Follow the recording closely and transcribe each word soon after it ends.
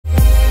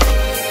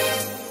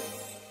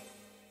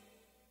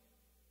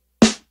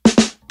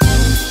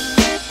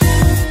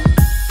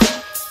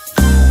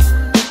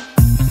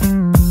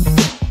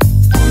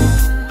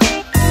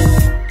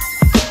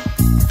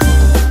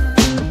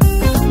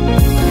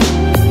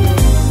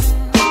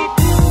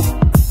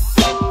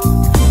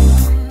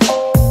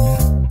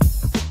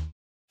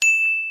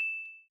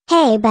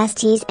Hey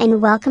besties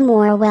and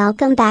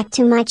welcome back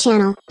to my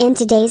channel. In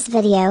today's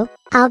video,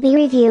 I'll be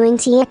reviewing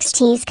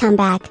TXT's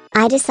comeback.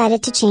 I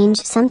decided to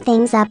change some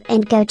things up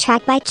and go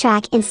track by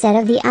track instead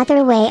of the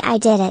other way I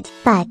did it.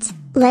 But,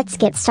 let's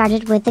get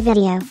started with the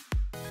video.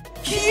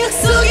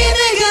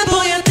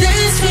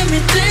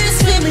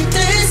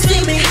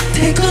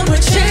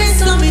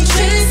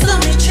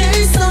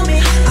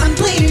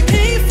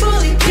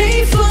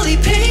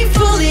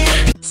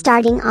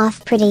 Starting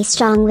off pretty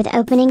strong with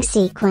opening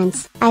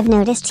sequence, I've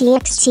noticed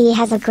TXT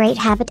has a great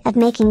habit of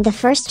making the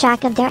first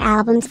track of their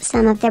albums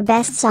some of their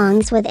best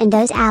songs within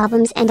those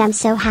albums, and I'm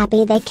so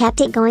happy they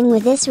kept it going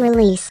with this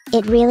release.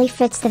 It really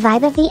fits the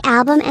vibe of the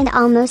album and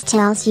almost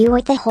tells you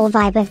what the whole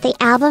vibe of the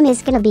album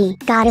is gonna be.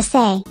 Gotta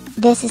say,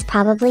 this is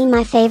probably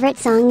my favorite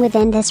song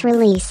within this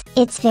release.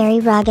 It's very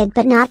rugged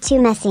but not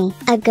too messy.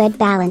 A good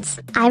balance.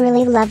 I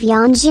really love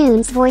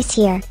Yeonjun's voice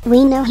here.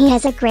 We know he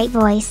has a great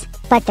voice,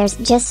 but there's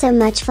just so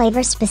much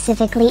flavor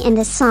specifically in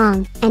this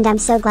song, and I'm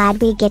so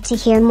glad we get to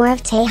hear more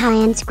of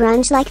Taehyung's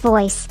grunge-like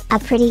voice. A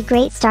pretty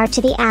great start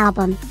to the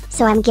album,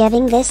 so I'm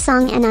giving this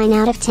song a 9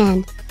 out of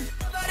 10.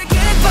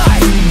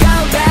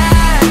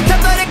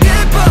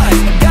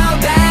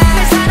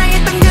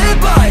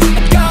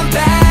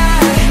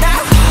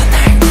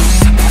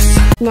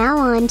 Now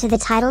on to the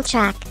title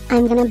track.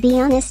 I'm gonna be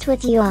honest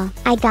with you all,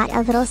 I got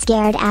a little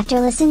scared after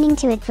listening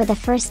to it for the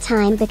first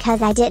time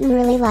because I didn't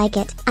really like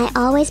it. I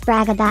always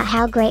brag about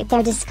how great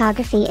their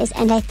discography is,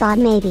 and I thought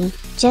maybe,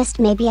 just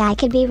maybe, I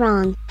could be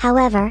wrong.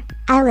 However,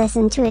 I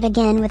listened to it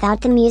again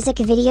without the music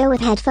video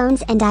with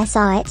headphones and I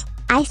saw it.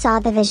 I saw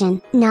the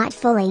vision. Not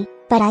fully,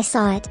 but I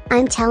saw it.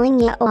 I'm telling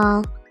you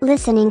all,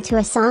 listening to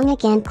a song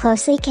again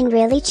closely can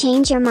really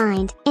change your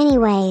mind.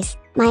 Anyways,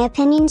 my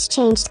opinions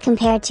changed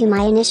compared to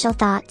my initial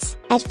thoughts.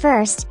 At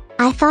first,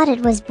 I thought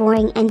it was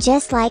boring and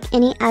just like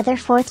any other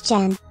 4th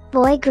gen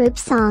boy group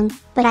song,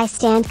 but I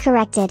stand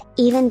corrected.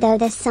 Even though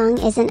this song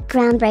isn't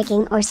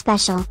groundbreaking or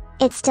special,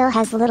 it still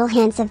has little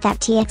hints of that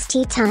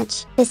TXT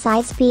touch.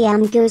 Besides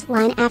BMGoo's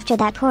line after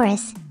that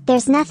chorus,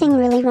 there's nothing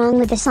really wrong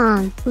with the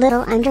song.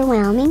 Little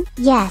underwhelming?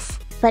 Yes,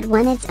 but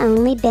when it's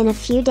only been a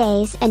few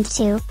days, and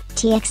 2,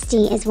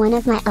 TXT is one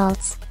of my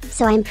ults,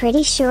 so I'm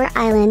pretty sure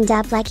I'll end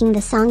up liking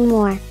the song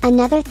more.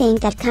 Another thing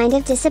that kind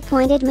of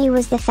disappointed me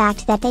was the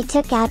fact that they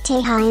took out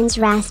Taehyung's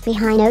raspy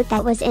high note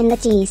that was in the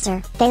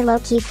teaser. They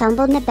low-key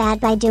fumbled in the bad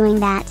by doing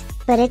that,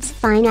 but it's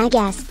fine I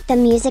guess. The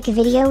music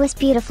video was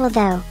beautiful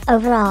though.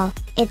 Overall,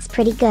 it's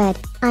pretty good.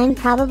 I'm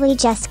probably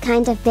just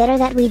kind of bitter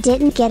that we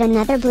didn't get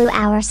another Blue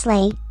Hour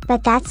slay,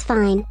 but that's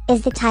fine.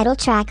 Is the title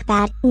track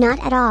bad?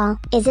 Not at all.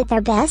 Is it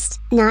their best?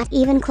 Not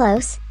even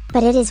close.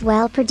 But it is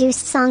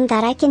well-produced song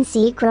that I can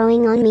see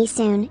growing on me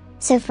soon,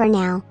 so for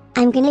now,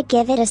 I'm gonna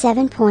give it a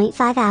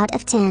 7.5 out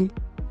of 10.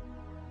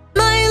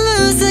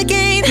 Lose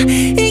again,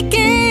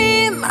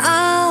 again.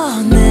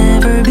 I'll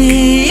never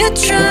be a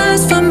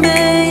trust fund,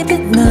 baby,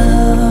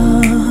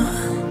 no.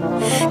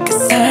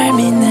 'Cause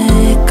삶이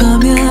내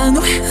거면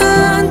왜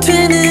안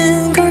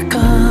되는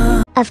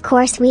걸까? Of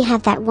course we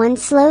have that one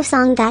slow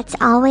song that's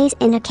always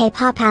in a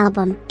K-pop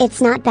album. It's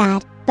not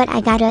bad, but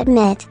I gotta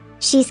admit,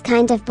 she's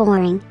kind of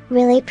boring.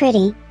 Really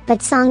pretty,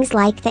 but songs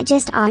like that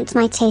just aren't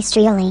my taste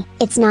really.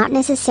 It's not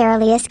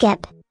necessarily a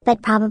skip,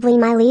 but probably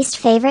my least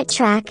favorite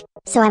track,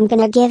 so I'm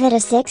gonna give it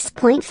a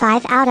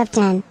 6.5 out of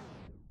 10.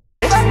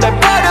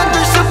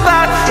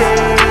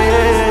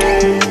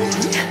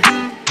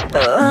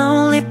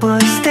 Lonely boy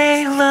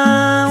stay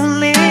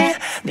lonely.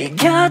 네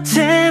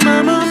곁에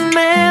머문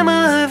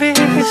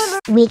memories.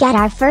 We got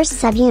our first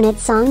subunit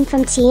song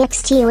from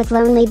TXT with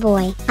Lonely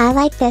Boy. I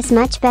like this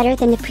much better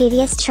than the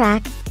previous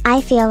track.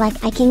 I feel like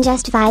I can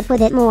just vibe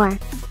with it more.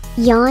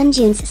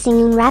 Yeonjun's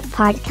singing rap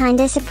part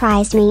kinda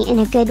surprised me in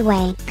a good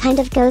way. Kind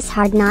of goes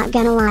hard, not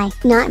gonna lie.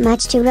 Not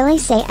much to really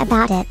say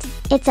about it.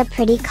 It's a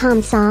pretty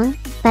calm song,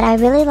 but I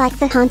really like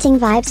the haunting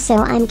vibes, so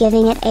I'm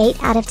giving it 8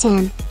 out of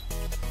 10.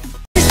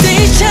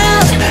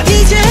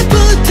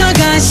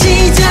 이제부터가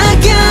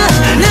시작이야.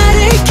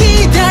 나를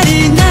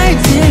기다릴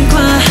날들과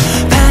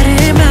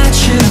발을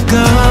맞추고.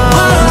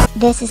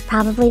 This is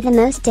probably the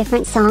most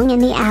different song in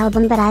the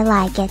album, but I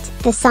like it.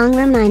 The song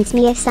reminds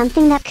me of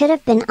something that could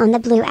have been on the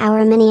Blue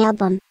Hour mini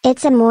album.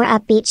 It's a more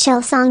upbeat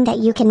chill song that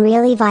you can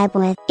really vibe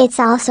with. It's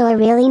also a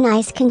really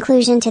nice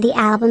conclusion to the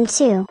album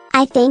too.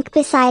 I think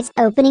besides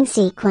opening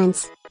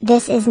sequence,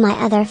 this is my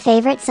other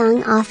favorite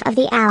song off of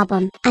the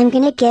album. I'm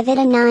gonna give it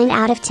a 9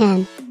 out of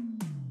 10.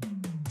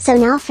 So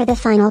now for the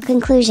final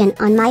conclusion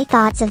on my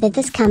thoughts of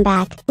this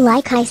comeback.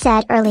 Like I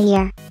said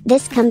earlier,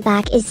 this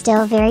comeback is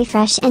still very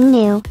fresh and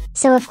new,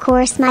 so of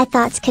course my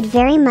thoughts could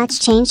very much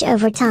change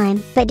over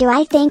time. But do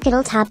I think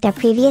it'll top their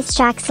previous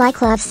tracks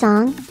like Love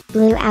Song,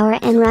 Blue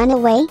Hour and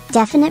Runaway?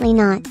 Definitely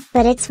not.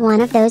 But it's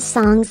one of those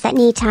songs that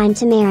need time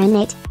to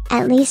marinate,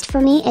 at least for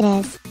me it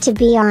is. To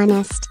be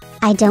honest,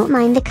 I don't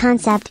mind the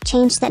concept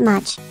change that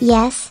much.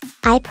 Yes,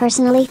 I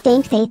personally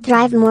think they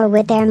thrive more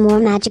with their more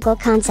magical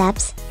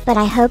concepts, but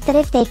I hope that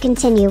if they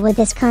continue with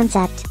this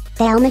concept,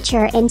 they'll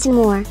mature into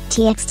more.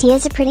 TXT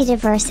is a pretty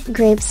diverse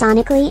group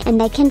sonically, and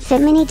they can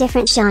fit many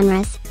different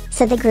genres,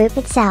 so the group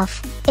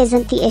itself,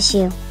 isn't the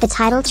issue. The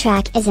title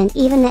track isn't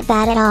even that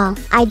bad at all.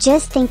 I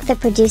just think the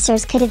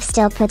producers could have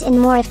still put in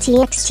more of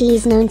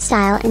TXT's known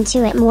style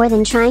into it more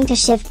than trying to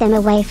shift them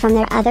away from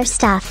their other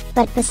stuff.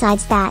 But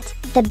besides that,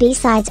 the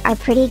B-sides are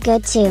pretty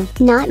good too.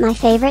 Not my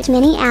favorite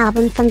mini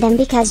album from them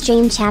because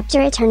Dream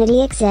Chapter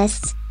Eternity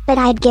exists, but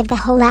I'd give the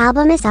whole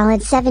album a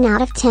solid 7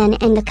 out of 10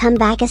 and the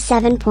comeback a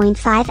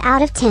 7.5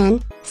 out of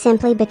 10,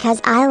 simply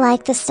because I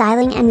like the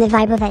styling and the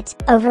vibe of it.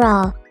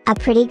 Overall, a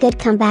pretty good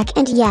comeback,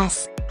 and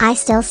yes, I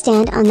still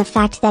stand on the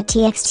fact that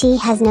TXT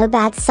has no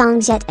bad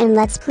songs yet, and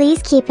let's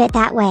please keep it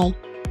that way.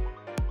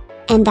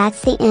 And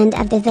that's the end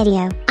of the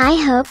video. I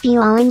hope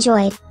you all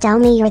enjoyed. Tell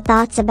me your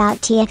thoughts about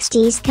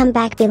TXT's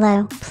comeback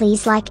below.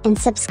 Please like and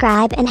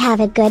subscribe and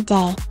have a good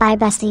day. Bye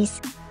besties.